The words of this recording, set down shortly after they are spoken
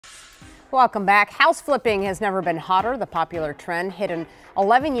Welcome back. House flipping has never been hotter. The popular trend hit an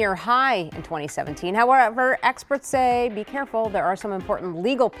 11-year high in 2017. However, experts say be careful. There are some important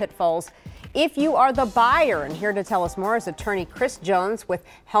legal pitfalls if you are the buyer. And here to tell us more is attorney Chris Jones with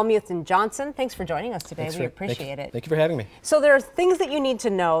Hellmuth Johnson. Thanks for joining us today. We appreciate it. Thank you for having me. So there are things that you need to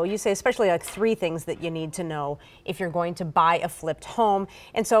know. You say especially like 3 things that you need to know if you're going to buy a flipped home.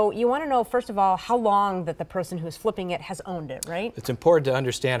 And so you want to know, first of all, how long that the person who's flipping it has owned it, right? It's important to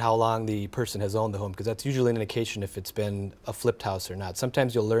understand how long the person has owned the home, because that's usually an indication if it's been a flipped house or not.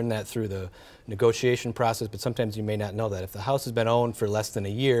 Sometimes you'll learn that through the negotiation process, but sometimes you may not know that. If the house has been owned for less than a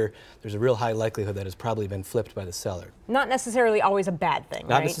year, there's a real high likelihood that it's probably been flipped by the seller. Not necessarily always a bad thing,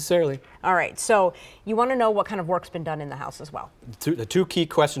 Not right? necessarily. All right, so you want to know what kind of work's been done in the house as well. The 2 key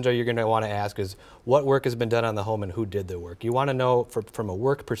questions you're going to want to ask is what work has been done on the home and who did the work. You want to know from a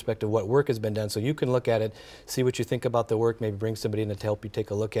work perspective what work has been done so you can look at it, see what you think about the work, maybe bring somebody in to help you take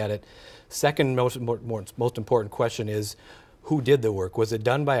a look at it. Second most important question is who did the work? Was it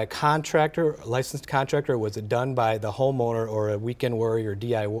done by a contractor, a licensed contractor, or was it done by the homeowner or a weekend warrior or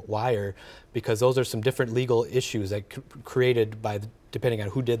DIYer? Because those are some different legal issues that created by depending on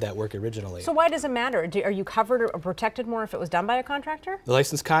who did that work originally. So why does it matter? Are you covered or protected more if it was done by a contractor? The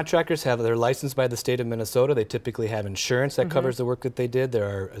licensed contractors they're licensed by the state of Minnesota. They typically have insurance that covers the work that they did.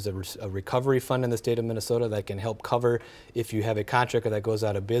 There is a recovery fund in the state of Minnesota that can help cover if you have a contractor that goes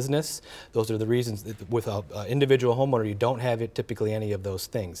out of business. Those are the reasons that with an individual homeowner you don't have typically any of those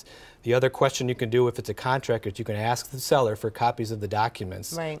things. The other question you can do if it's a contractor is you can ask the seller for copies of the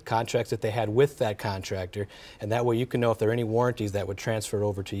documents, contracts that they had with that contractor, and that way you can know if there are any warranties that would transfer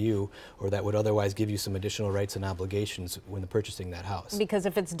over to you or that would otherwise give you some additional rights and obligations when purchasing that house. Because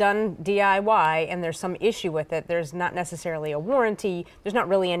if it's done DIY and there's some issue with it, there's not necessarily a warranty, there's not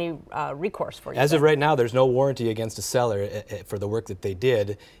really any recourse for you. As of right now, there's no warranty against a seller for the work that they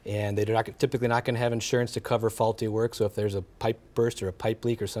did, and they're typically not going to have insurance to cover faulty work, so if there's a pipe burst or a pipe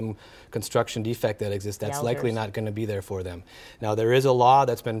leak or some construction defect that exists, that's likely not going to be there for them. Now, there is a law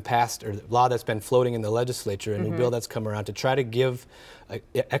that's been passed, or law that's been floating in the legislature, a new bill that's come around to try to give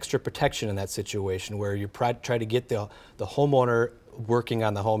extra protection in that situation where you try to get the homeowner working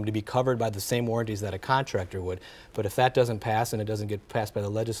on the home to be covered by the same warranties that a contractor would. But if that doesn't pass and it doesn't get passed by the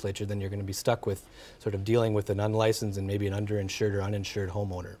legislature, then you're going to be stuck with sort of dealing with an unlicensed and maybe an underinsured or uninsured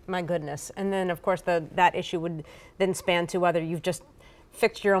homeowner. My goodness. And then, of course, that issue would then span to whether you've just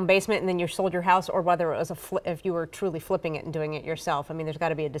fixed your own basement and then you sold your house, or whether it was if you were truly flipping it and doing it yourself. I mean, there's got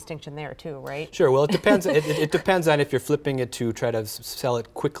to be a distinction there too, right? Sure. Well, it depends. it depends on if you're flipping it to try to sell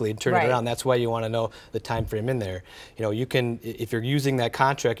it quickly and turn it around. That's why you want to know the time frame in there. You know, you can, if you're using that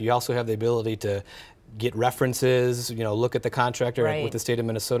contract, you also have the ability to get references, you know, look at the contractor with the state of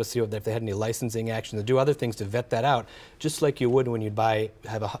Minnesota, see if they had any licensing action, to do other things to vet that out, just like you would when you'd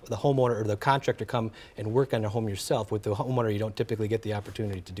have the homeowner or the contractor come and work on a home yourself. With the homeowner, you don't typically get the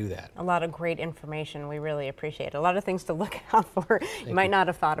opportunity to do that. A lot of great information. We really appreciate it. A lot of things to look out for. You might not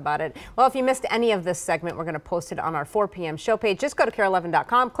have thought about it. Well, if you missed any of this segment, we're going to post it on our 4 p.m. show page. Just go to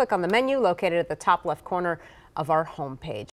KARE11.com, click on the menu located at the top left corner of our homepage.